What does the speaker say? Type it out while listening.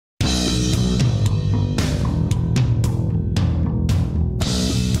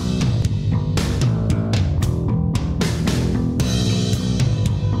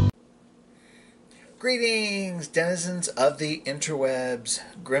Greetings, denizens of the interwebs.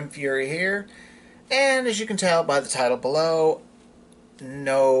 Grim Fury here, and as you can tell by the title below,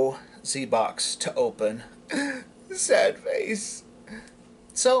 no Z-Box to open. Sad face.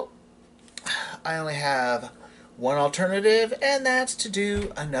 So, I only have one alternative, and that's to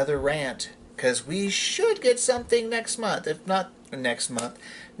do another rant, because we should get something next month, if not next month,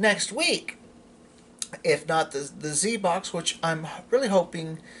 next week. If not the Z-Box, which I'm really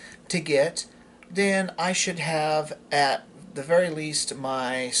hoping to get, then I should have, at the very least,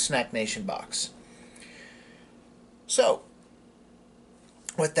 my Snack Nation box. So,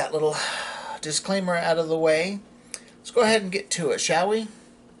 with that little disclaimer out of the way, let's go ahead and get to it, shall we?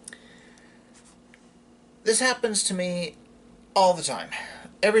 This happens to me all the time,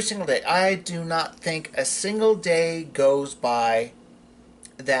 every single day. I do not think a single day goes by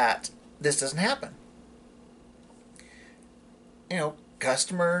that this doesn't happen. You know,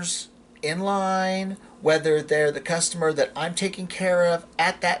 customers in line, whether they're the customer that I'm taking care of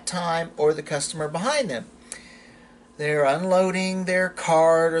at that time or the customer behind them. They're unloading their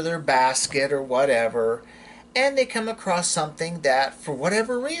cart or their basket or whatever, and they come across something that, for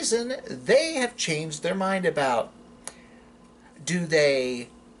whatever reason, they have changed their mind about. Do they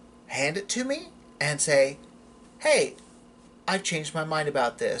hand it to me and say, hey, I've changed my mind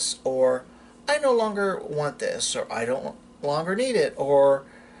about this, or I no longer want this, or I don't longer need it, or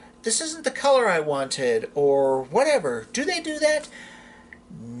this isn't the color I wanted, or whatever. Do they do that?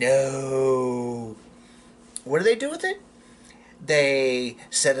 No. What do they do with it? They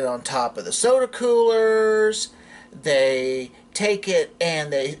set it on top of the soda coolers. They take it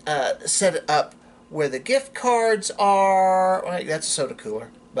and they set it up where the gift cards are. Well, that's a soda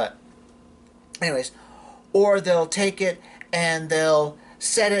cooler, but anyways. Or they'll take it and they'll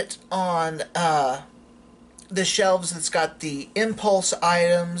set it on the shelves that's got the impulse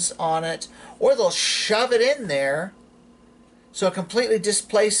items on it, or they'll shove it in there so it completely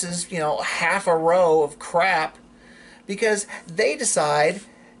displaces, half a row of crap because they decide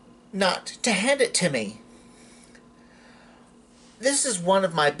not to hand it to me. This is one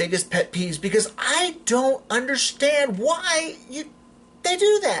of my biggest pet peeves because I don't understand why they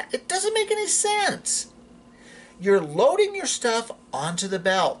do that. It doesn't make any sense. You're loading your stuff onto the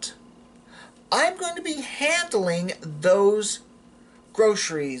belt. I'm going to be handling those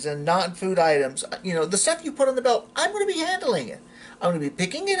groceries and non-food items. The stuff you put on the belt, I'm going to be handling it. I'm going to be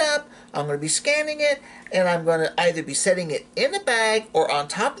picking it up, I'm going to be scanning it, and I'm going to either be setting it in a bag or on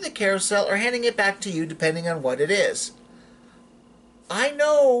top of the carousel or handing it back to you depending on what it is. I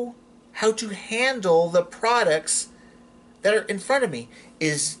know how to handle the products that are in front of me.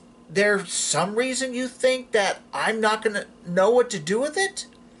 Is there some reason you think that I'm not going to know what to do with it?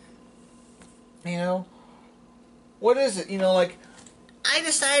 What is it? Like, I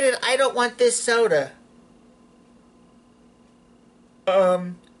decided I don't want this soda.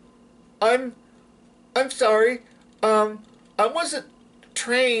 I'm sorry. I wasn't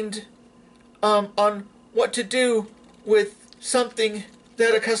trained, on what to do with something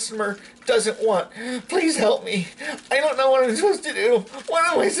that a customer doesn't want. Please help me. I don't know what I'm supposed to do.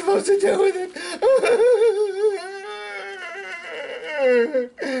 What am I supposed to do with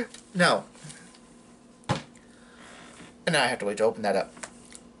it? No. And now I have to wait to open that up.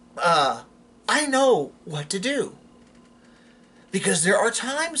 I know what to do. Because there are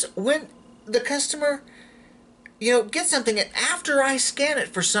times when the customer, gets something, and after I scan it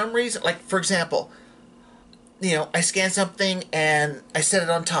for some reason, like, for example, I scan something and I set it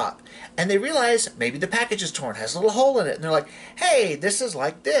on top, and they realize maybe the package is torn, has a little hole in it, and they're like, hey, this is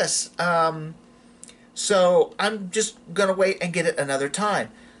like this. So I'm just going to wait and get it another time.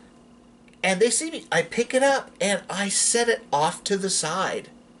 And they see me. I pick it up and I set it off to the side.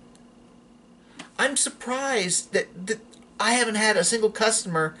 I'm surprised that I haven't had a single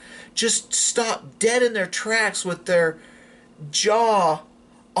customer just stop dead in their tracks with their jaw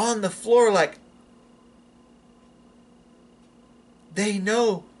on the floor like they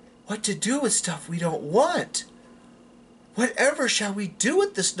know what to do with stuff we don't want. Whatever shall we do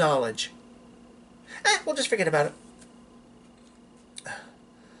with this knowledge? We'll just forget about it.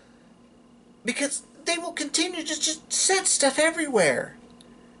 Because they will continue to just set stuff everywhere.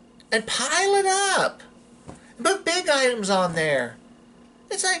 And pile it up. And put big items on there.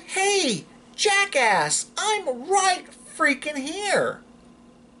 It's like, hey, jackass, I'm right freaking here.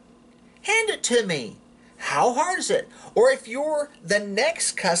 Hand it to me. How hard is it? Or if you're the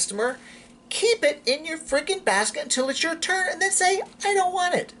next customer, keep it in your freaking basket until it's your turn and then say, I don't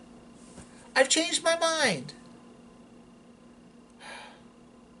want it. I've changed my mind.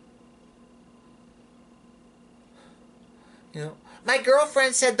 My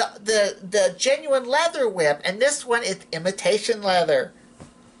girlfriend said the genuine leather whip, and this one is imitation leather.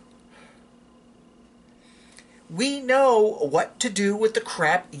 We know what to do with the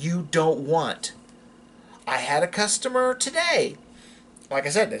crap you don't want. I had a customer today. Like I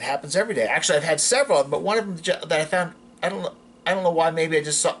said, it happens every day. Actually, I've had several of them, but one of them that I found, I don't know why. Maybe I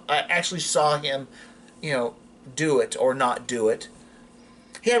actually saw him, do it or not do it.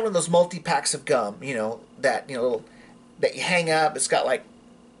 He had one of those multi-packs of gum, that, little, that you hang up. It's got like,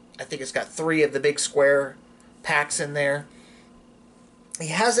 I think it's got 3 of the big square packs in there. He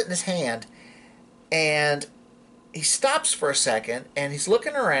has it in his hand, and he stops for a second, and he's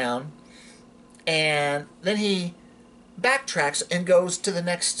looking around, and then he backtracks and goes to the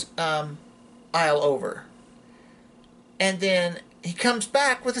next aisle over. And then he comes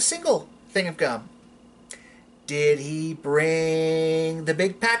back with a single thing of gum. Did he bring the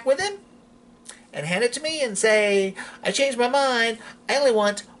big pack with him? And hand it to me and say, I changed my mind. I only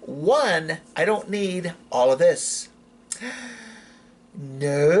want 1. I don't need all of this.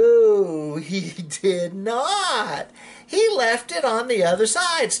 No, he did not. He left it on the other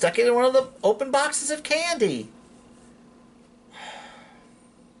side, stuck it in one of the open boxes of candy.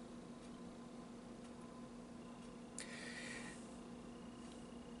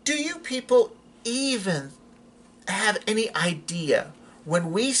 Do you people even have any idea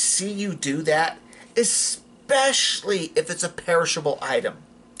when we see you do that, especially if it's a perishable item?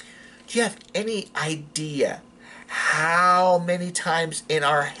 Do you have any idea how many times in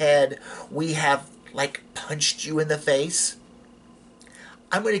our head we have, like, punched you in the face?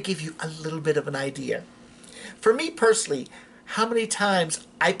 I'm going to give you a little bit of an idea. For me personally, how many times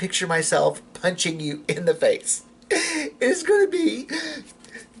I picture myself punching you in the face? It's going to be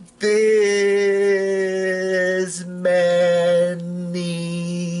this many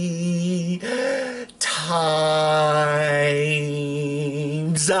times.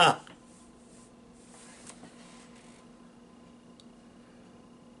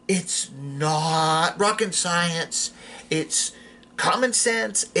 It's not rocket science. It's common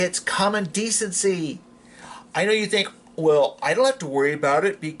sense. It's common decency. I know you think, well, I don't have to worry about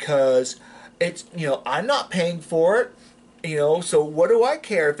it because it's, I'm not paying for it. So what do I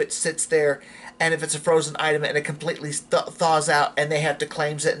care if it sits there and if it's a frozen item and it completely thaws out and they have to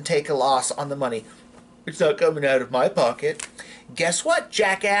claim it and take a loss on the money? It's not coming out of my pocket. Guess what,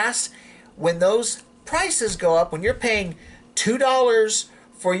 jackass? When those prices go up, when you're paying $2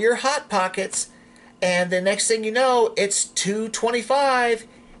 for your Hot Pockets and the next thing you know, it's $2.25,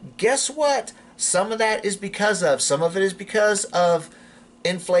 guess what? Some of that is some of it is because of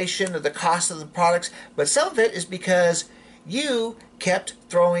inflation or the cost of the products, but some of it is because you kept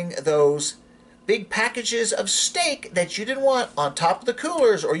throwing those big packages of steak that you didn't want on top of the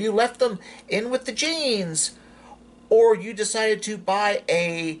coolers, or you left them in with the jeans, or you decided to buy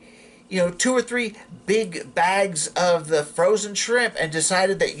 2 or 3 big bags of the frozen shrimp and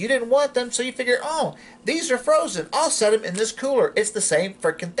decided that you didn't want them, so you figure, oh, these are frozen, I'll set them in this cooler. It's the same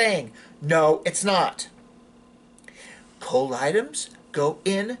frickin' thing. No, it's not. Cold items go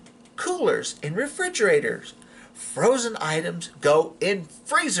in coolers, in refrigerators. Frozen items go in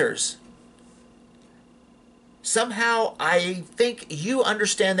freezers. Somehow I think you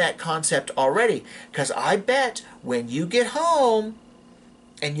understand that concept already, because I bet when you get home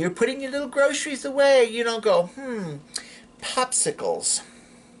and you're putting your little groceries away, you don't go, popsicles.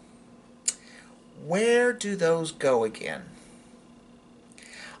 Where do those go again?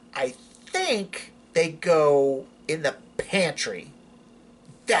 I think they go in the pantry.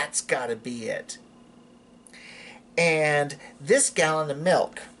 That's gotta be it. And this gallon of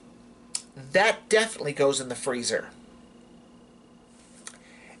milk, that definitely goes in the freezer.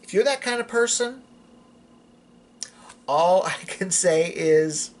 If you're that kind of person, all I can say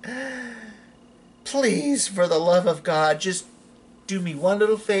is, please, for the love of God, just do me one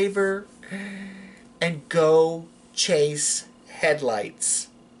little favor and go chase headlights.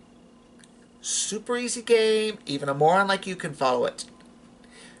 Super easy game. Even a moron like you can follow it.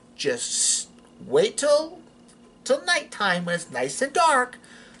 Just wait till nighttime when it's nice and dark.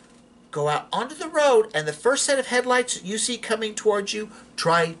 Go out onto the road, and the first set of headlights you see coming towards you,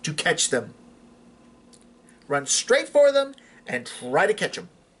 try to catch them. Run straight for them and try to catch them.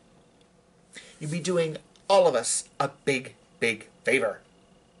 You'd be doing all of us a big, big favor.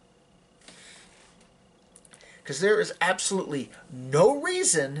 Because there is absolutely no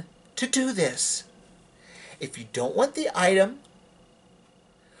reason to do this. If you don't want the item,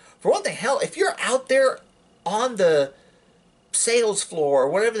 for one thing, hell, if you're out there on the sales floor, or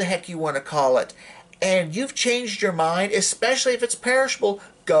whatever the heck you want to call it, and you've changed your mind, especially if it's perishable,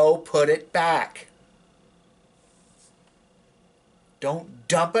 go put it back. Don't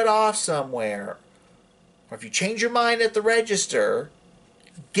dump it off somewhere. Or if you change your mind at the register,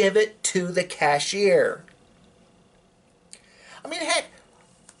 give it to the cashier. I mean, heck,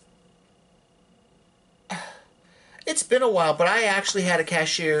 it's been a while, but I actually had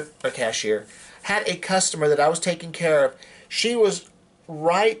had a customer that I was taking care of. She was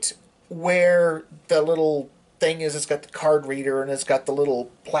right where the little thing is. It's got the card reader and it's got the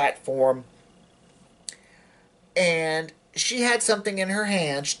little platform. And she had something in her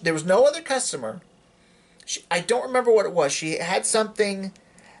hand. There was no other customer. I don't remember what it was. She had something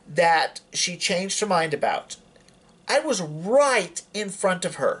that she changed her mind about. I was right in front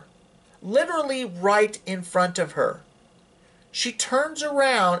of her. Literally right in front of her. She turns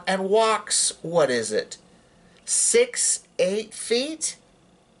around and walks, what is it, 6, 8 feet?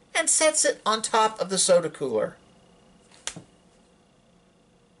 And sets it on top of the soda cooler.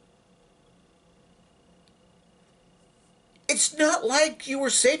 It's not like you were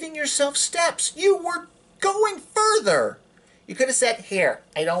saving yourself steps. You were going further. You could have said, here,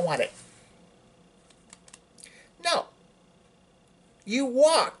 I don't want it. No. You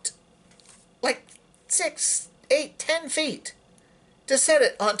walked like 6, 8, 10 feet to set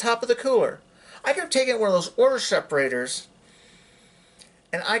it on top of the cooler. I could have taken one of those order separators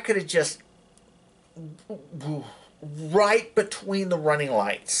and I could have just right between the running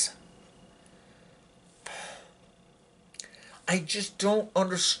lights. I just don't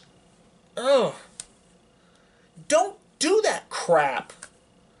understand. Oh. Don't do that crap.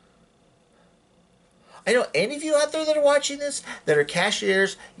 I know any of you out there that are watching this, that are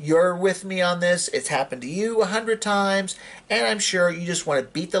cashiers, you're with me on this. It's happened to you 100 times, and I'm sure you just want to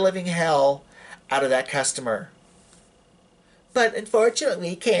beat the living hell out of that customer. But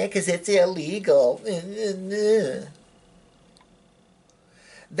unfortunately, we can't because it's illegal.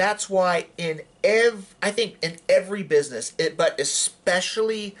 That's why I think in every business, but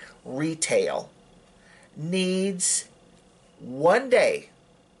especially retail, needs one day,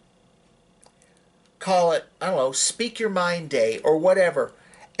 call it, I don't know, Speak Your Mind Day or whatever,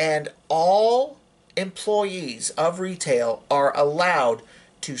 and all employees of retail are allowed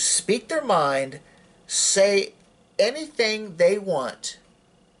to speak their mind, say anything they want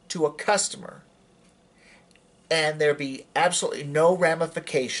to a customer, and there be absolutely no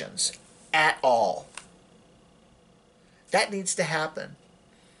ramifications at all. That needs to happen.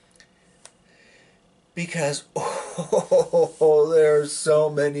 Because, there are so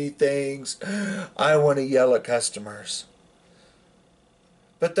many things I want to yell at customers.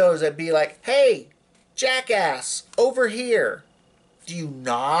 But those that be like, hey, jackass, over here. Do you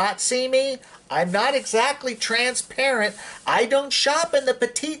not see me? I'm not exactly transparent. I don't shop in the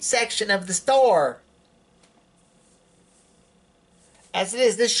petite section of the store. As it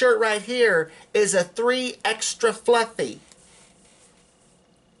is, this shirt right here is a 3 extra fluffy.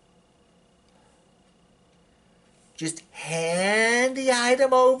 Just hand the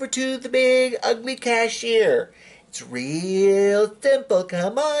item over to the big ugly cashier. It's real simple.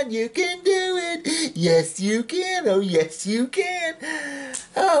 Come on, you can do it. Yes, you can. Oh, yes, you can.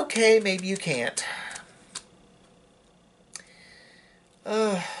 Okay, maybe you can't.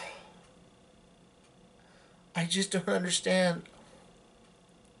 I just don't understand.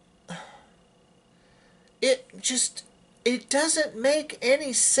 It doesn't make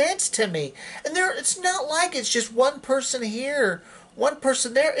any sense to me. And it's not like it's just one person here, one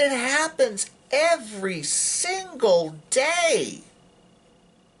person there. It happens every single day.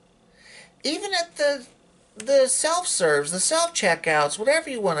 Even at the self-serves, the self-checkouts, whatever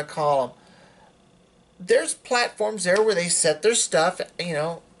you want to call them, there's platforms there where they set their stuff,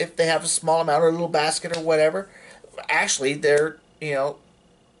 if they have a small amount or a little basket or whatever. Actually, they're,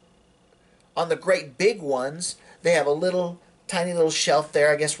 on the great big ones, they have a tiny little shelf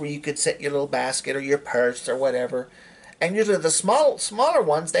there, I guess, where you could set your little basket or your purse or whatever. And usually the smaller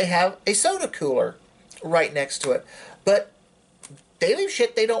ones, they have a soda cooler right next to it. But they leave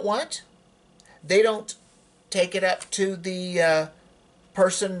shit they don't want. They don't take it up to the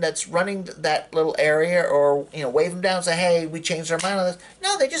person that's running that little area or, wave them down and say, hey, we changed our mind on this.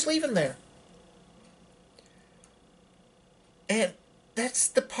 No, they just leave them there. And that's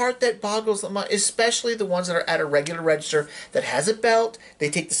the part that boggles the mind, especially the ones that are at a regular register that has a belt. They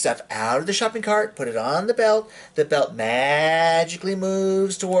take the stuff out of the shopping cart, put it on the belt. The belt magically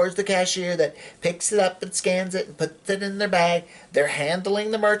moves towards the cashier that picks it up and scans it and puts it in their bag. They're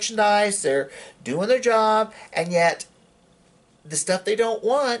handling the merchandise. They're doing their job. And yet, the stuff they don't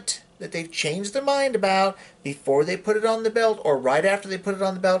want, that they've changed their mind about before they put it on the belt or right after they put it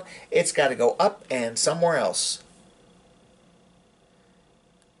on the belt, it's got to go up and somewhere else.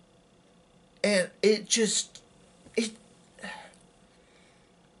 And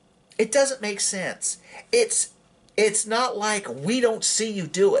It doesn't make sense. It's not like we don't see you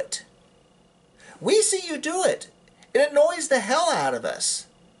do it. We see you do it. It annoys the hell out of us.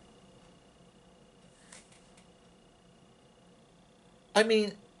 I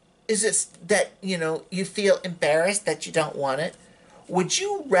mean, is it that, you feel embarrassed that you don't want it? Would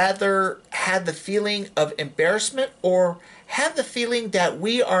you rather have the feeling of embarrassment or have the feeling that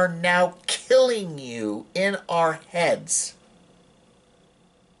we are now killing you in our heads?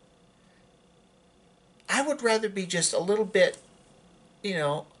 I would rather be just a little bit,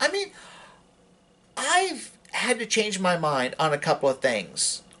 I mean, I've had to change my mind on a couple of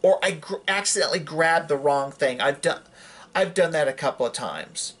things, or I accidentally grabbed the wrong thing. I've done that a couple of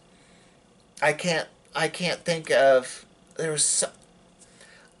times. I can't think of it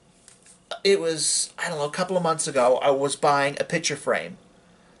was, I don't know, a couple of months ago. I was buying a picture frame.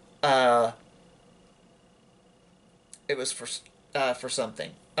 Uh, it was for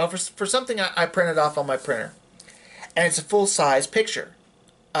something. Oh, for something I printed off on my printer, and it's a full size picture.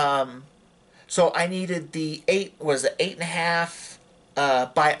 So I needed the 8.5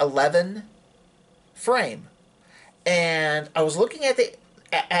 by 11 frame, and I was looking at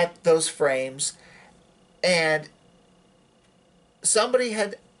those frames, and somebody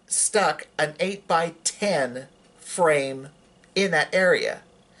had stuck an 8 by 10 frame in that area.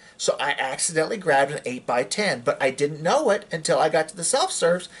 So I accidentally grabbed an 8 by 10, but I didn't know it until I got to the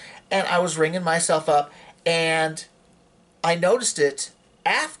self-serves, and I was ringing myself up, and I noticed it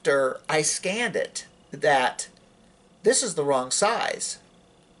after I scanned it that this is the wrong size.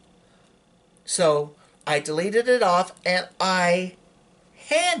 So I deleted it off, and I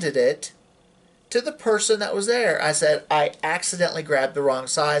handed it to the person that was there. I said, I accidentally grabbed the wrong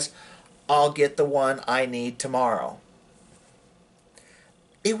size. I'll get the one I need tomorrow.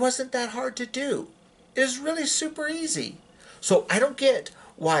 It wasn't that hard to do. It was really super easy. So I don't get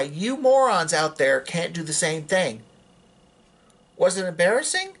why you morons out there can't do the same thing. Was it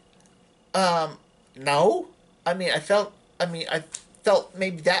embarrassing? No. I felt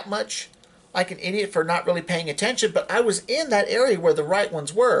maybe that much like an idiot for not really paying attention, but I was in that area where the right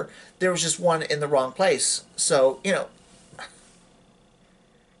ones were. There was just one in the wrong place. So,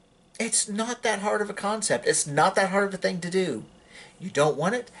 it's not that hard of a concept. It's not that hard of a thing to do. You don't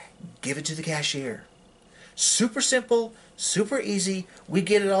want it? Give it to the cashier. Super simple, super easy. We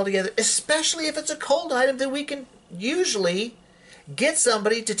get it all together, especially if it's a cold item that we can usually get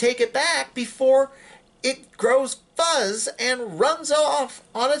somebody to take it back before it grows fuzz and runs off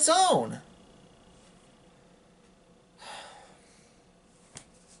on its own.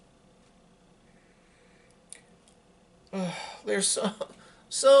 There's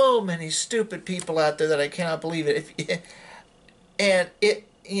so many stupid people out there that I cannot believe it. And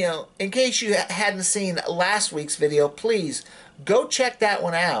in case you hadn't seen last week's video, please go check that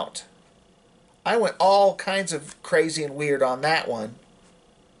one out. I went all kinds of crazy and weird on that one.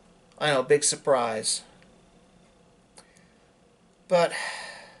 I know, big surprise. But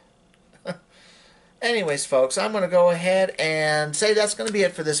anyways, folks, I'm going to go ahead and say that's going to be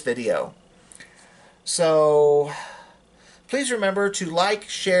it for this video. So please remember to like,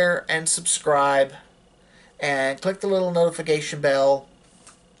 share, and subscribe, and click the little notification bell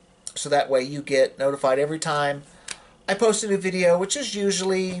so that way you get notified every time I post a new video, which is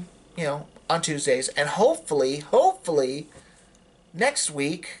usually, on Tuesdays. And hopefully next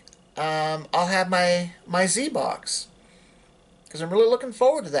week I'll have my Z box, because I'm really looking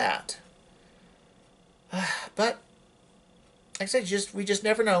forward to that. But like I said, we just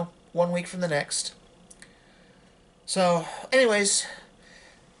never know, one week from the next. So anyways,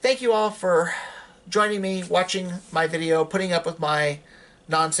 thank you all for joining me, watching my video, putting up with my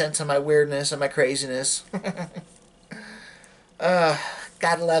nonsense and my weirdness and my craziness. Gotta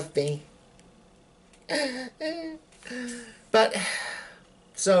love me. But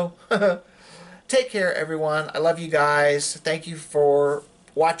so take care, everyone. I love you guys. Thank you for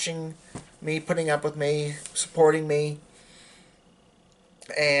watching me, putting up with me, supporting me,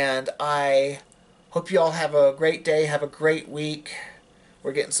 and I hope you all have a great day, have a great week.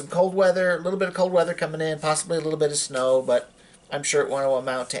 We're getting some cold weather, a little bit of cold weather coming in, possibly a little bit of snow, but I'm sure it won't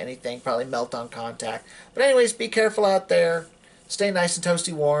amount to anything, probably melt on contact. But anyways, be careful out there, stay nice and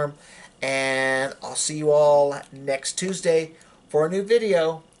toasty warm, and I'll see you all next Tuesday for a new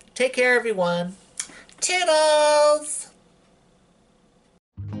video. Take care, everyone. Toodles!